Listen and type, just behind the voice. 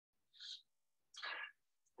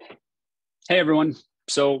Hey everyone.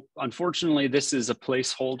 So unfortunately, this is a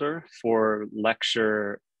placeholder for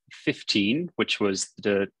lecture 15, which was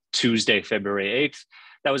the Tuesday, February 8th.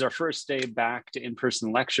 That was our first day back to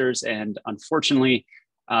in-person lectures. And unfortunately,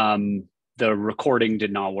 the recording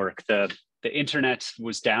did not work. The internet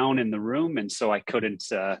was down in the room. And so I couldn't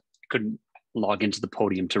log into the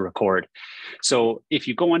podium to record. So if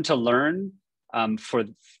you go on to Learn,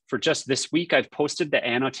 for just this week, I've posted the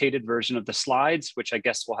annotated version of the slides, which I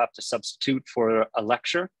guess we'll have to substitute for a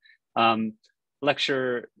lecture.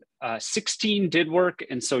 Lecture 16 did work,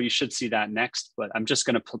 and so you should see that next, but I'm just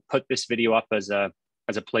gonna put this video up as a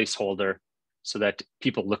placeholder so that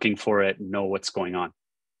people looking for it know what's going on.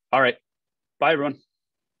 All right, bye everyone.